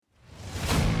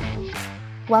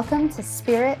Welcome to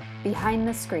Spirit Behind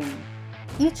the Screen.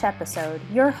 Each episode,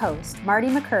 your host, Marty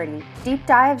McCurdy, deep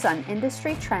dives on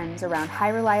industry trends around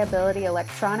high reliability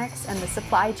electronics and the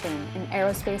supply chain in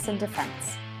aerospace and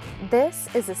defense.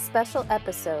 This is a special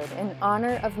episode in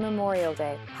honor of Memorial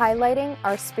Day, highlighting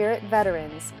our Spirit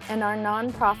veterans and our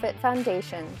nonprofit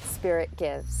foundation, Spirit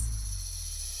Gives.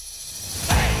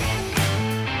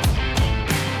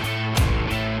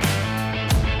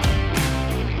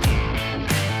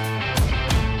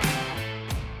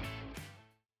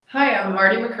 Hi, I'm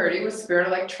Marty McCurdy with Spirit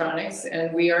Electronics,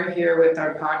 and we are here with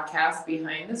our podcast,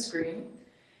 Behind the Screen.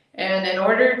 And in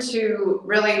order to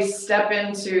really step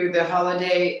into the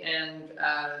holiday and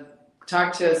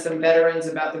talk to some veterans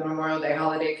about the Memorial Day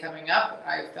holiday coming up,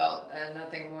 I felt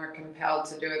nothing more compelled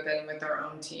to do it than with our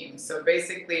own team. So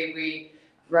basically, we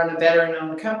run a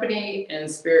veteran-owned company,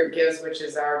 and Spirit Gives, which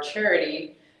is our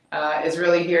charity, is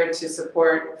really here to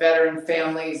support veteran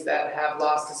families that have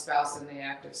lost a spouse in the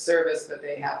active service, but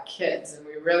they have kids. And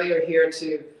we really are here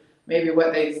to maybe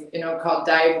what they call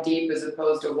dive deep as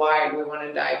opposed to wide. We want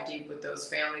to dive deep with those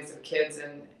families of kids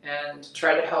and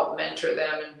try to help mentor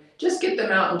them and just get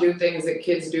them out and do things that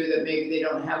kids do that maybe they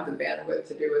don't have the bandwidth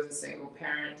to do as a single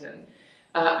parent. And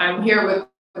I'm here with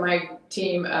my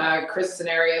team, Chris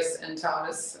Cenarius and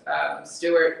Thomas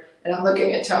Stewart. And I'm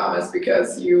looking at Thomas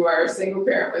because you are a single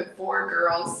parent with 4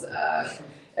 girls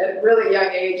at really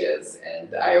young ages.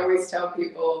 And I always tell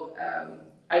people,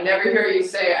 I never hear you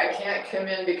say, I can't come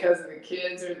in because of the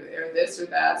kids or this or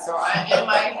that. So in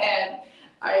my head,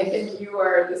 I think you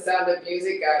are the Sound of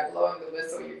Music guy blowing the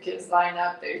whistle. Your kids line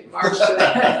up, they march to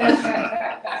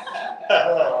that.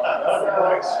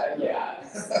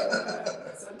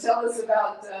 So tell us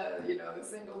about, the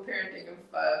single parenting of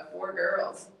 4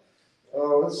 girls.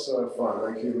 Oh, it's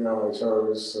fun. They keep me on my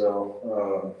toes.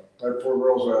 So I have 4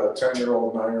 girls,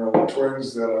 10-year-old, 9-year-old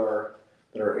twins that are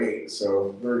 8,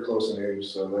 so very close in age.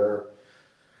 So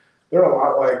they're a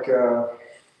lot like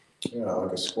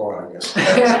like a squad, I guess.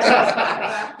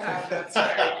 That's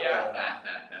right. Yeah.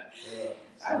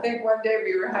 I think one day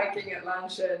we were hiking at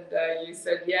lunch and you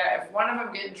said, if one of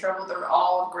them get in trouble, they're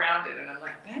all grounded. And I'm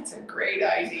like, that's a great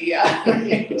idea.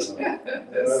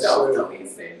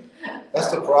 Self-policing. That's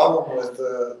the problem with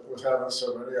having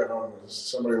so many of them. Is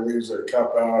somebody leaves their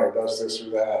cup out or does this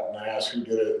or that, and I ask who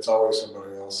did it. It's always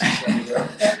somebody else.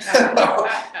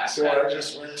 So I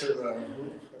just went to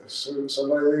so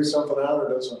somebody leaves something out or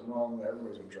does something wrong, and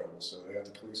everybody's in trouble. So they have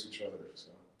to police each other. So.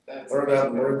 Learned that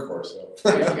in the Marine Corps, so.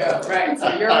 There you go. Right,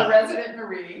 so you're a resident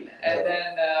Marine, and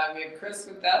then we have Chris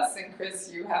with us, and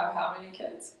Chris, you have how many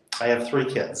kids? I have 3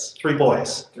 kids, 3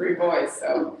 boys. 3 boys,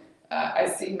 so I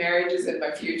see marriages in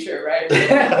my future, right?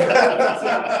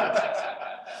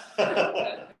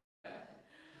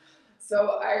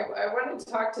 So I wanted to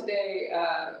talk today,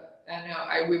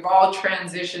 we've all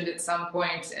transitioned at some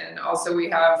point, and also we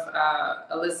have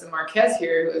Alyssa Marquez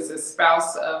here, who is a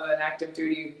spouse of an active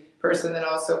duty person that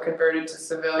also converted to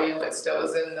civilian, but still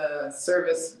is in the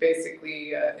service,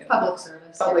 basically. In public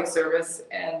service.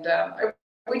 And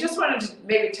we just wanted to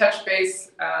maybe touch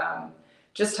base,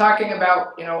 just talking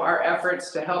about, our efforts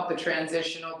to help the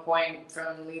transitional point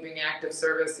from leaving active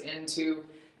service into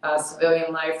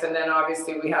civilian life. And then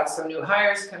obviously we have some new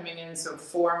hires coming in. So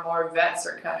 4 more vets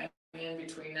are coming in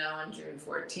between now and June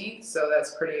 14th. So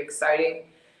that's pretty exciting.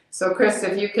 So Chris,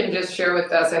 if you can just share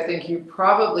with us, I think you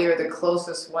probably are the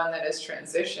closest one that has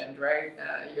transitioned, right?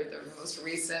 You're the most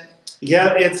recent.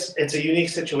 Yeah, it's a unique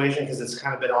situation because it's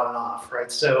kind of been on and off, right?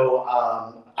 So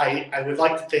I would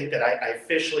like to think that I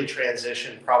officially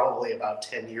transitioned probably about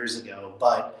 10 years ago,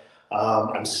 but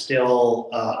I'm still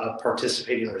a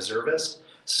participating reservist.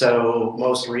 So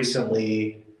most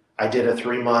recently, I did a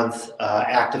 3-month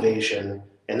activation,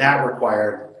 and that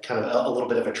required kind of a little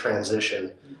bit of a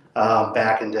transition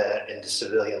back into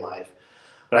civilian life.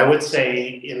 But I would say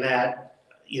in that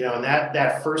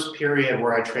first period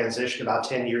where I transitioned about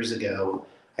 10 years ago,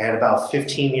 I had about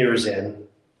 15 years in,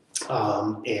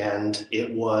 and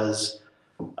it was,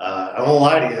 I won't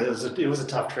lie to you, it was a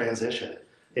tough transition.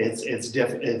 It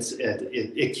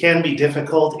can be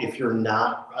difficult if you're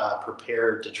not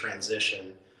prepared to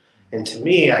transition. And to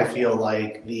me, I feel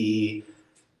like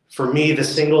for me, the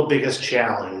single biggest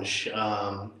challenge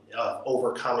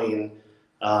overcoming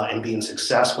and being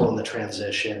successful in the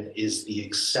transition is the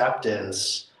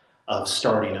acceptance of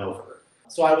starting over.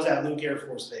 So I was at Luke Air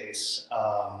Force Base.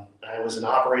 I was an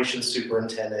operations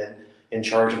superintendent in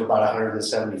charge of about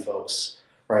 170 folks,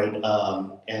 right?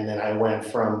 And then I went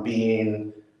from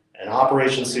being an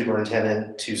operations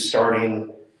superintendent to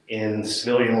starting in the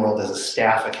civilian world as a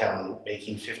staff accountant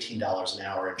making $15 an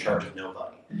hour in charge of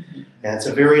nobody. And it's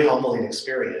a very humbling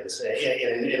experience.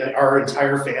 And our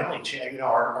entire family,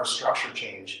 our structure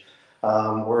changed.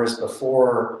 Whereas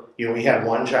before, we had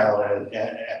one child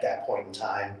at that point in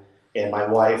time, and my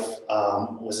wife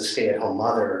was a stay-at-home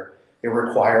mother. It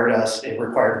required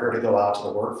her to go out to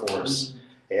the workforce,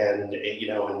 and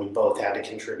we both had to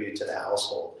contribute to the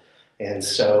household. And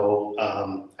so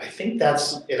I think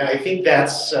that's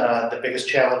the biggest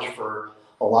challenge for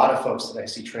a lot of folks that I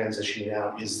see transitioning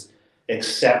out is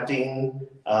accepting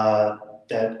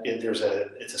that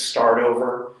it's a start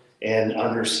over, and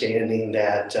understanding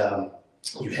that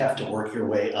you have to work your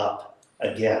way up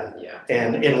again. Yeah.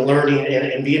 And learning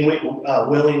and being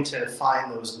willing to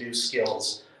find those new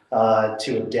skills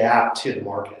to adapt to the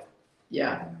market.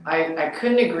 Yeah, I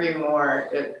couldn't agree more.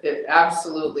 It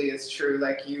absolutely is true.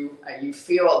 Like you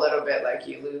feel a little bit like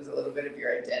you lose a little bit of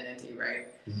your identity, right?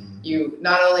 You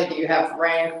not only do you have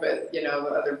rank, but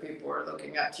other people are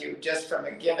looking up to you just from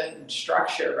a given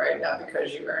structure, right? Not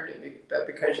because you earned it, but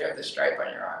because you have the stripe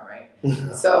on your arm,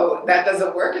 right? So that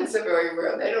doesn't work in civilian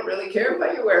world. They don't really care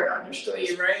what you wear on your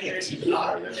sleeve, right? They're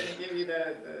going to give you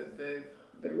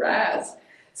the razz.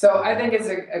 So I think it's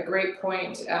a great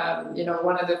point.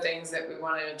 One of the things that we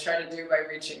want to try to do by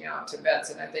reaching out to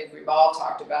vets, and I think we've all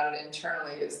talked about it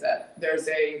internally, is that there's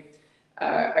a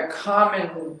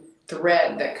common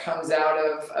thread that comes out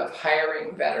of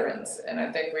hiring veterans. And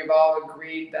I think we've all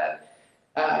agreed that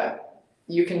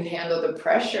you can handle the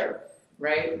pressure,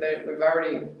 right? That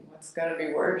what's going to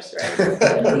be worse,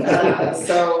 right?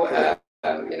 So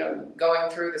going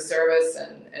through the service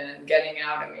and getting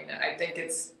out, I think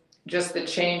it's just the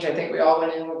change. I think we all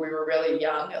went in when we were really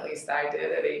young, at least I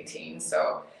did at 18.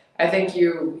 So I think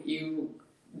you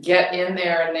get in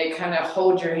there and they kind of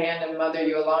hold your hand and mother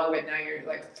you along, but now you're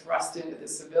like thrust into the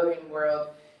civilian world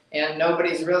and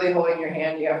nobody's really holding your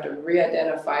hand. You have to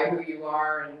re-identify who you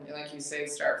are and, like you say,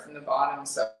 start from the bottom.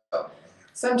 So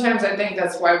sometimes I think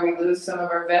that's why we lose some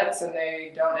of our vets and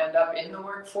they don't end up in the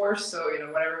workforce. So,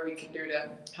 whatever we can do to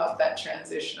help that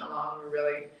transition along, we're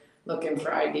really looking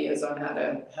for ideas on how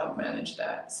to help manage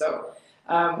that. So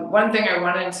one thing I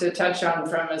wanted to touch on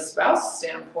from a spouse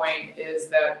standpoint is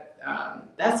that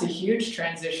that's a huge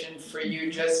transition for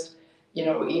you, just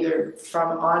either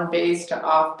from on base to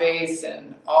off base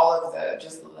and all of the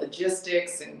just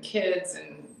logistics and kids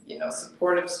and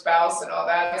supportive spouse and all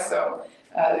that. So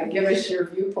give us your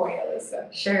viewpoint,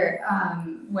 Alyssa. Sure.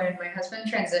 When my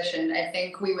husband transitioned, I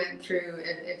think we went through,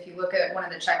 if you look at one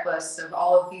of the checklists of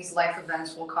all of these life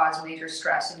events will cause major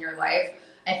stress in your life,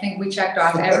 I think we checked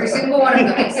off every single one of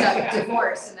them except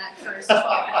divorce in that first 12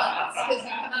 months. Because you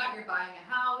come out, you're buying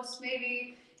a house,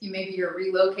 maybe you're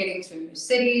relocating to a new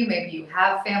city, maybe you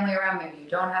have family around, maybe you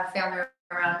don't have family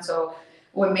around. So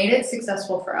what made it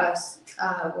successful for us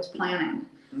was planning.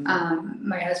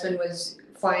 My husband was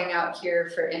flying out here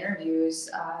for interviews,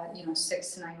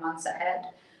 6 to 9 months ahead.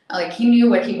 Like he knew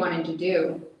what he wanted to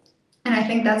do. And I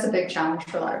think that's a big challenge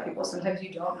for a lot of people. Sometimes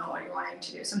you don't know what you're wanting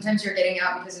to do. Sometimes you're getting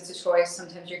out because it's a choice.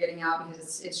 Sometimes you're getting out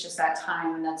because it's just that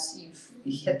time and you've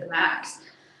hit the max.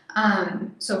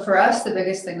 So for us, the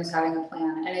biggest thing was having a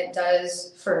plan. And it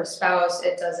does, for a spouse,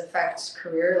 it does affect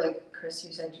career. Like Chris,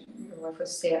 you said your wife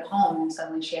was stay at home and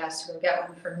suddenly she has to go get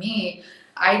one. For me,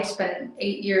 I'd spent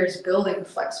 8 years building a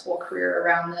flexible career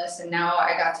around this, and now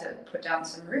I got to put down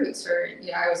some roots. Or,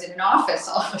 I was in an office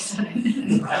all of a sudden.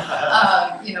 We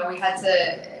had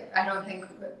to. I don't think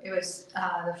it was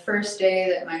the first day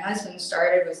that my husband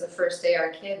started was the first day our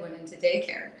kid went into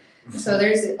daycare. So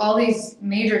there's all these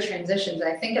major transitions.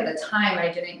 I think at the time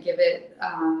I didn't give it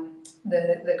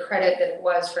the credit that it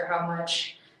was for how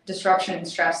much disruption and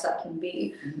stress that can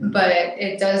be, but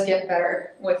it does get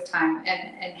better with time,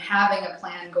 and having a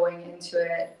plan going into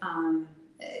it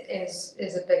is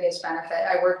the biggest benefit.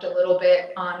 I worked a little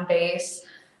bit on base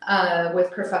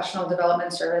with professional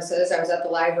development services. I was at the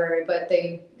library, but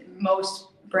most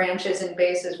branches and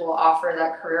bases will offer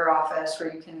that career office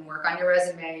where you can work on your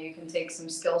resume, you can take some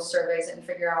skills surveys and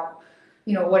figure out,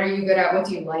 what are you good at, what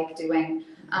do you like doing.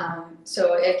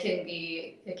 So it can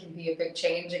be a big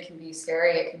change. It can be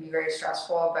scary. It can be very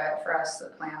stressful. But for us, the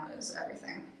plan is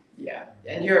everything. Yeah,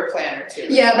 and you're a planner too.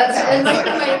 Yeah, that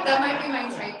might be my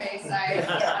type A side.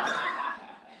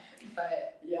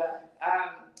 But yeah,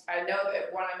 I know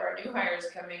that one of our new hires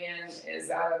coming in is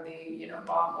out of the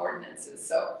bomb ordinances.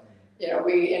 So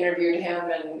we interviewed him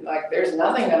and there's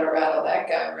nothing that'll rattle that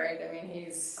guy, right? I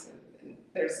mean,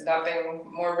 there's nothing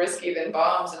more risky than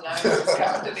bombs, and now he's just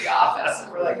coming to the office.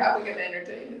 And we're like, how are we going to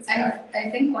entertain this guy? I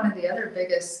think one of the other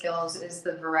biggest skills is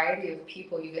the variety of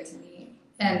people you get to meet.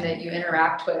 and that you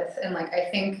interact with. And like, I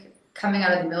think coming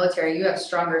out of the military, you have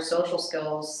stronger social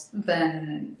skills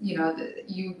than, you know,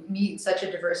 you meet such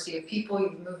a diversity of people,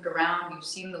 you've moved around, you've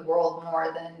seen the world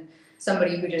more than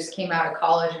somebody who just came out of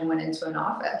college and went into an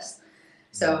office.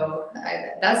 So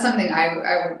that's something I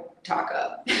would talk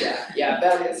up. Yeah,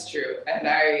 that is true. And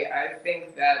I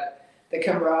think that the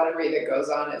camaraderie that goes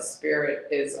on at Spirit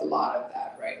is a lot of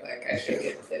that, right? Like, I think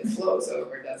it flows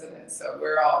over, doesn't it? So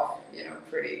we're all, you know,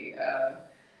 pretty,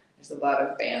 there's a lot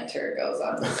of banter goes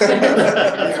on. With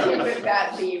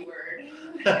that B word.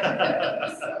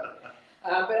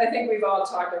 But I think we've all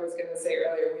talked, I was going to say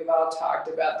earlier, we've all talked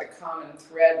about the common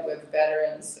thread with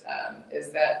veterans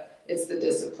is that it's the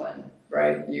discipline,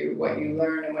 right? What you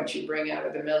learn and what you bring out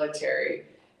of the military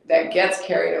that gets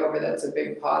carried over, that's a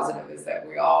big positive, is that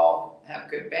we all have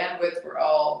good bandwidth, we're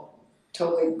all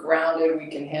totally grounded, we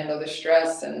can handle the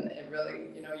stress, and it really,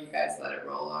 you know, you guys let it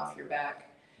roll off your back.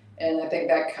 And I think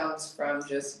that comes from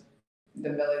just the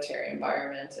military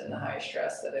environment and the high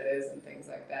stress that it is and things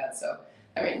like that. So,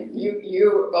 I mean,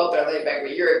 you both are laid back,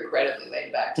 but you're incredibly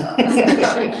laid back, Thomas.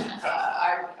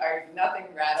 Nothing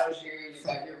rattles you. You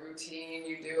got your routine,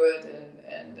 you do it,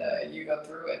 and you go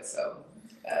through it. So,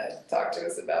 talk to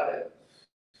us about it.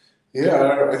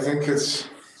 Yeah, I think it's,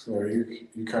 you know,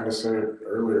 you kind of said it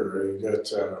earlier. You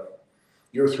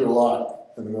go through a lot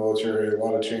in the military, a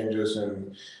lot of changes,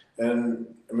 and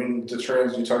I mean, you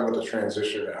talk about the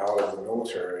transition out of the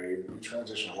military. You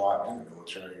transition a lot in the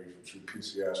military through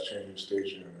PCS, changing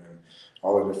station, and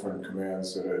all the different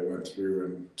commands that I went through,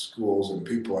 and schools and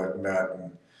people I've met.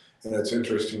 And it's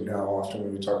interesting how often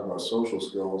when you talk about social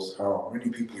skills, how many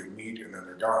people you meet and then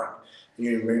they're gone. And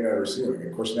you may never see them again.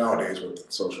 Of course, nowadays with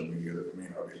social media, that may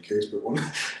not be the case, but when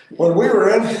we were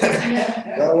in,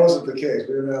 that wasn't the case.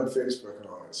 We didn't have Facebook and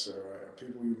all that. So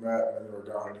people you met and then they were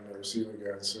gone and you never see them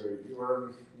again. So you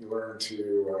learn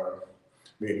to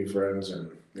meet new friends,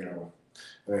 and you know,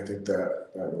 and I think that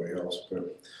really helps.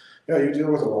 But yeah, you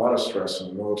deal with a lot of stress in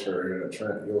the military, and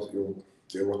you'll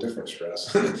deal with different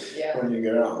stress when you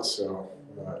get out. So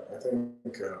I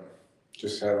think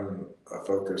just having a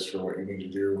focus for what you need to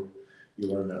do, you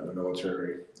learn that in the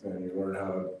military, and you learn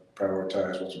how to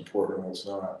prioritize what's important and what's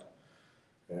not,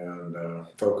 and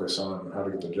focus on how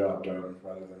to get the job done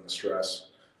rather than the stress.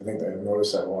 I think I've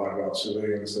noticed that a lot about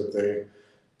civilians, that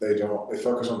they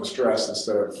focus on the stress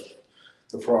instead of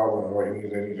the problem and what they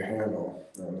need to handle,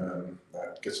 and then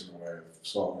that gets in the way of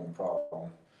solving the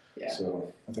problem. Yeah.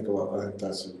 So I think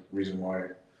that's the reason why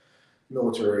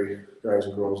military guys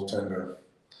and girls tend to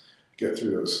get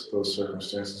through those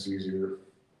circumstances easier.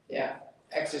 Yeah,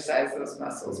 exercise those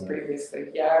muscles previously.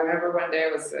 Yeah, I remember one day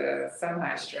it was some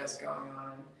high stress going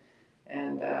on,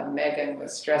 and Megan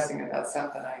was stressing about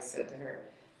something. I said to her,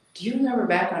 "Do you remember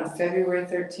back on February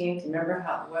 13th? Remember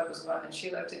what was going on?" And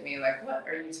she looked at me like, "What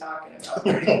are you talking about?"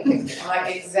 I'm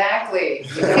like, "Exactly.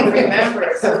 You don't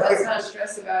remember, so let's not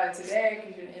stress about it today,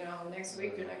 because next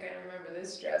week you're not going to remember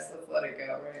this stress. Let's let it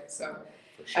go, right?" So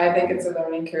sure. I think it's a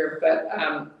learning curve, but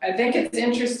I think it's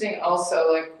interesting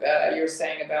also, like you were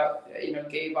saying about,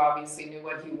 Gabe obviously knew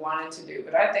what he wanted to do,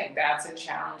 but I think that's a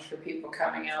challenge for people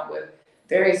coming out with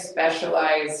very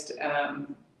specialized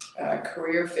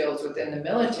career fields within the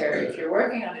military. If you're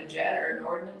working on a jet or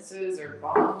ordnances or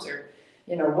bombs or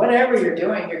whatever you're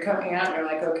doing, you're coming out and you're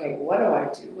like, okay, what do I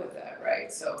do with that,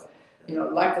 right? So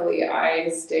luckily I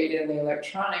stayed in the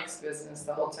electronics business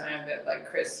the whole time, but like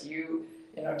Chris,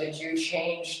 did you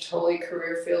change totally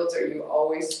career fields, or you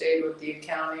always stayed with the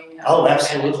accounting? Oh,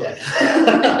 absolutely.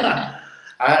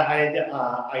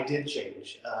 I did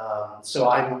change. So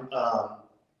I'm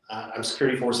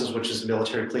security forces, which is the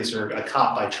military police, or a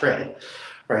cop by trade,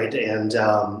 right? And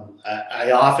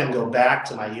I often go back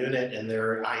to my unit, and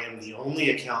I am the only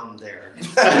accountant there.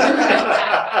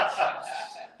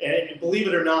 And believe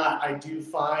it or not, I do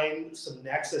find some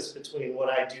nexus between what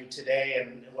I do today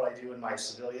and what I do in my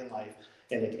civilian life,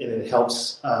 and it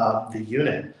helps the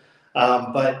unit.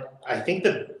 But I think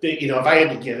if I had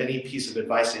to give any piece of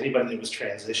advice to anybody that was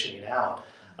transitioning out,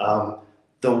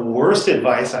 the worst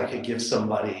advice I could give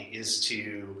somebody is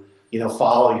to,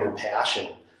 follow your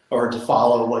passion, or to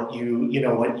follow what you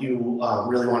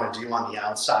really want to do on the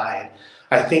outside.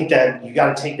 I think that you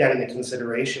got to take that into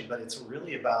consideration, but it's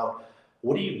really about,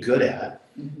 what are you good at,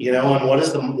 and what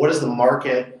is the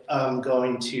market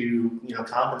going to,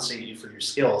 compensate you for your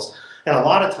skills. And a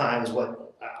lot of times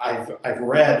what I've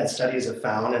read and studies have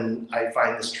found, and I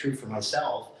find this true for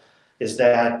myself, is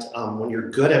that when you're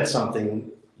good at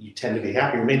something, you tend to be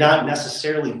happier. It may not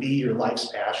necessarily be your life's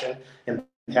passion, and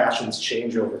passions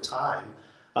change over time.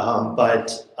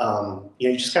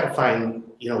 You just got to find,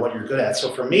 what you're good at.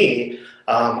 So for me,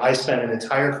 I spent an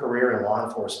entire career in law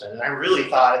enforcement, and I really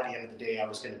thought at the end of the day I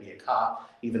was going to be a cop,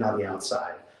 even on the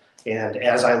outside. And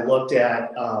as I looked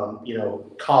at,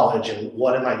 college and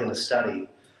what am I going to study,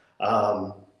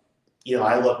 I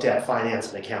looked at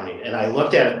finance and accounting, and I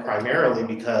looked at it primarily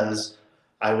because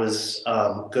I was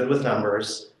good with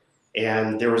numbers,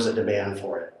 and there was a demand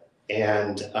for it.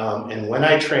 And when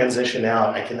I transitioned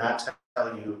out, I cannot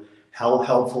tell you how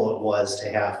helpful it was to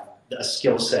have a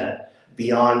skill set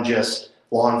beyond just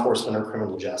law enforcement or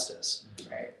criminal justice.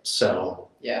 Right. So.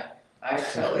 Yeah, I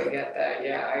totally get that.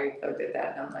 Yeah, I looked at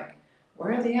that and I'm like,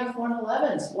 where are the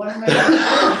F-111s? What am I going to do?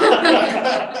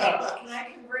 Can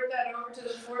I convert that over to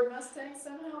the Ford Mustang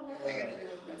somehow? What am I going to do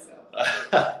with myself?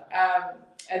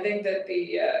 I think that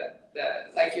the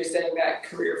like you're saying, that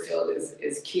career field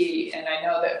is key. And I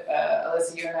know that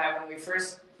Alyssa, you and I, when we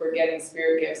first were getting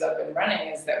Spirit Gives up and running,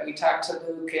 is that we talked to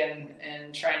Luke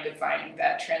and trying to find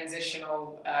that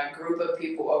transitional group of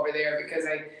people over there, because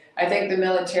I think the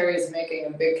military is making a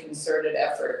big concerted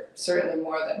effort, certainly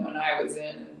more than when I was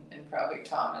in, and probably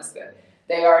Thomas, that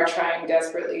they are trying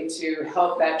desperately to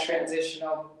help that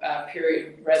transitional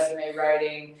period, resume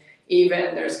writing,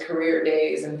 even there's career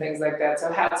days and things like that.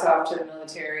 So hats off to the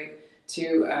military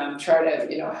to try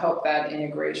to help that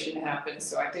integration happen.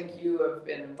 So I think you have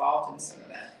been involved in some of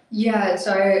that. Yeah,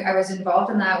 so I was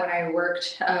involved in that when I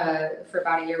worked for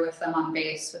about a year with them on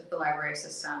base with the library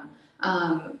system.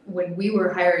 When we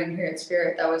were hiring here at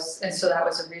Spirit, that was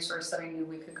a resource that I knew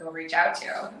we could go reach out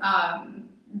to.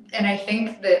 And I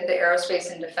think that the aerospace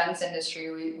and defense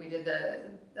industry, we did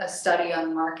a study on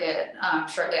the market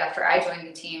shortly after I joined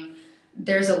the team.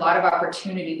 There's a lot of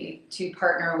opportunity to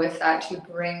partner with that, to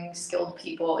bring skilled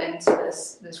people into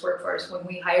this workforce. When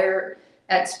we hire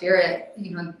at Spirit,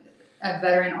 a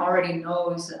veteran already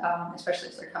knows, especially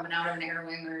if they're coming out of an air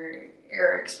wing or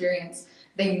air experience,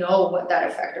 they know what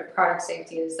that effective product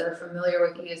safety is. They're familiar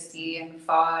with ESD and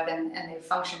FOD, and they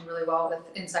function really well with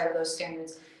inside of those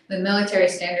standards. The military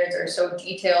standards are so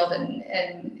detailed,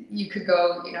 and you could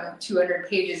go 200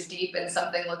 pages deep in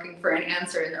something looking for an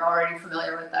answer, and they're already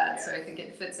familiar with that. So I think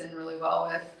it fits in really well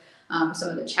with some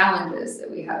of the challenges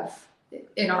that we have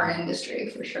in our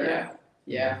industry, for sure.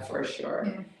 Yeah, for sure.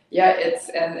 Yeah, it's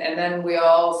and then we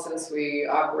all, since we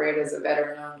operate as a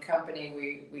veteran-owned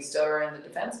company, we still are in the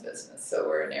defense business. So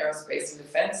we're in aerospace and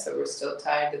defense, so we're still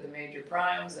tied to the major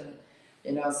primes, and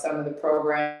some of the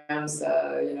programs.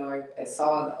 I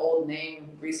saw an old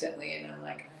name recently, and I'm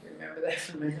like, I remember that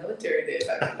from my military days.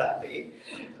 How could that be?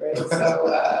 Right. So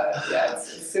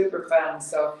it's super fun.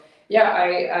 So. Yeah,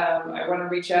 I want to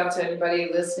reach out to anybody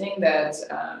listening that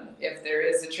if there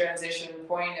is a transition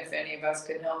point, if any of us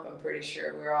can help, I'm pretty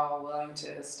sure we're all willing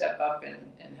to step up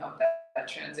and help that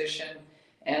transition.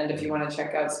 And if you want to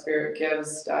check out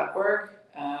spiritgives.org,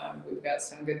 we've got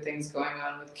some good things going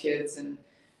on with kids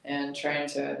and trying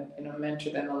to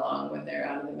mentor them along when they're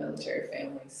out of the military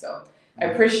family. So I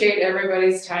appreciate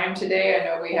everybody's time today. I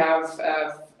know we have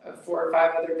 4 or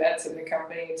 5 other vets in the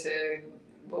company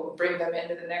we'll bring them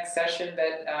into the next session,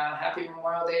 but happy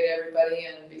Memorial Day to everybody,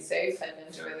 and be safe and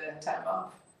enjoy the time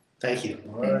off. Thank you.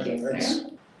 Thank you. Thanks.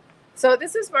 So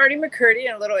this is Marty McCurdy,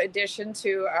 and a little addition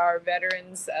to our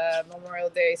Veterans Memorial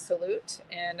Day salute.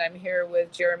 And I'm here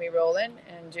with Jeremy Rowland.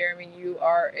 And Jeremy, you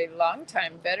are a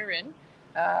longtime veteran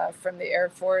from the Air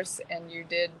Force, and you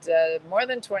did more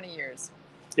than 20 years.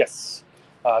 Yes,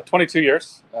 22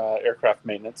 years, aircraft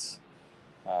maintenance.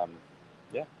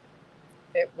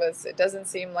 It doesn't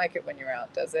seem like it when you're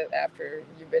out, does it? After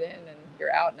you've been in and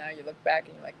you're out now, you look back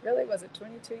and you're like, really? Was it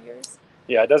 22 years?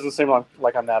 Yeah, it doesn't seem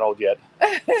like I'm that old yet.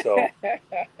 So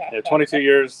 22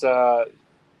 years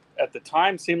at the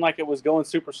time seemed like it was going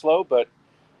super slow, but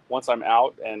once I'm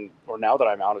out or now that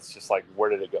I'm out, it's just like, where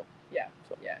did it go? Yeah.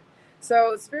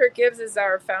 So Spirit Gives is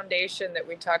our foundation that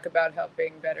we talk about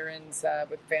helping veterans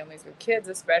with families with kids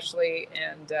especially,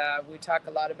 and we talk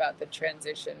a lot about the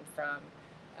transition from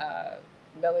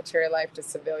military life to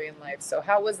civilian life. So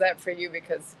how was that for you?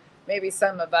 Because maybe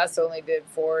some of us only did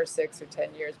 4, 6, or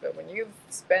 10 years, but when you've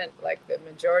spent like the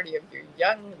majority of your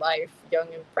young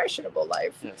impressionable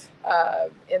life yes.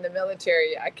 In the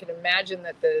military, I can imagine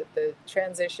that the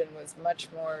transition was much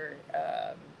more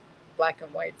black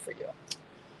and white for you.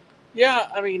 Yeah,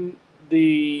 I mean,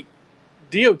 the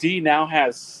DoD now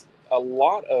has a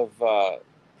lot of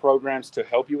programs to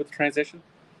help you with the transition.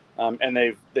 And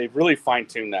they've really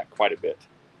fine-tuned that quite a bit.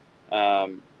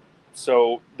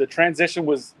 So the transition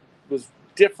was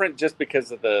different just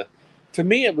because of to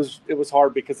me it was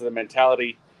hard because of the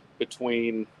mentality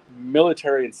between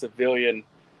military and civilian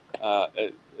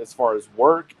as far as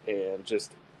work and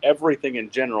just everything in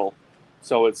general.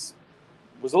 So was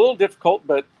a little difficult,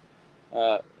 but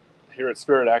here at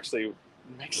Spirit actually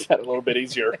makes that a little bit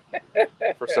easier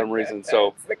for some reason. So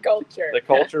it's the culture. The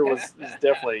culture is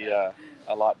definitely a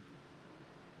lot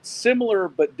similar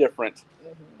but different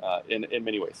in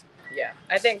many ways. Yeah,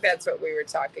 I think that's what we were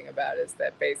talking about, is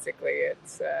that basically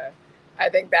it's, I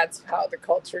think that's how the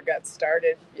culture got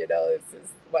started. You know, this is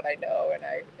what I know and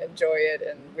I enjoy it.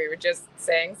 And we were just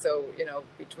saying, so, you know,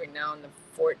 between now and the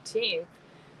 14th,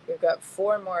 we've got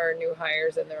 4 more new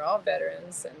hires and they're all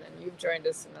veterans. And then you've joined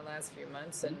us in the last few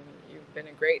months and you've been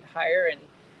a great hire. And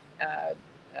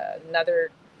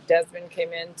another Desmond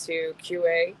came into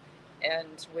QA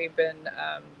and we've been,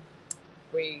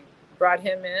 we brought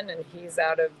him in and he's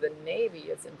out of the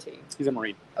Navy, isn't he? He's a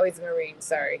Marine. Oh, he's a Marine.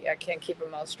 Sorry. I can't keep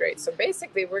them all straight. So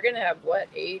basically we're going to have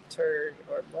 8 or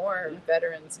more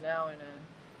veterans now in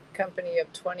a company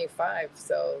of 25.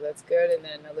 So that's good. And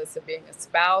then Alyssa being a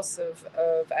spouse of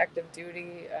active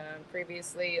duty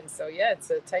previously. And so, yeah,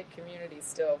 it's a tight community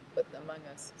still among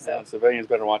us. So Yeah, civilians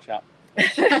better watch out.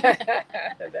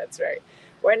 That's right.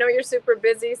 Well, I know you're super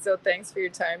busy, so thanks for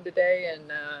your time today,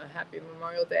 and happy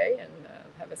Memorial Day, and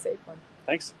have a safe one.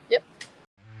 Thanks. Yep.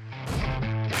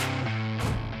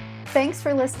 Thanks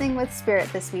for listening with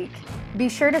Spirit this week. Be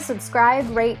sure to subscribe,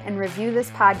 rate, and review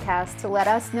this podcast to let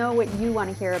us know what you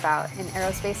want to hear about in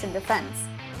aerospace and defense.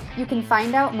 You can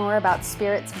find out more about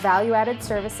Spirit's value-added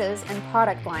services and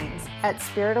product lines at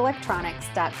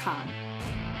spiritelectronics.com.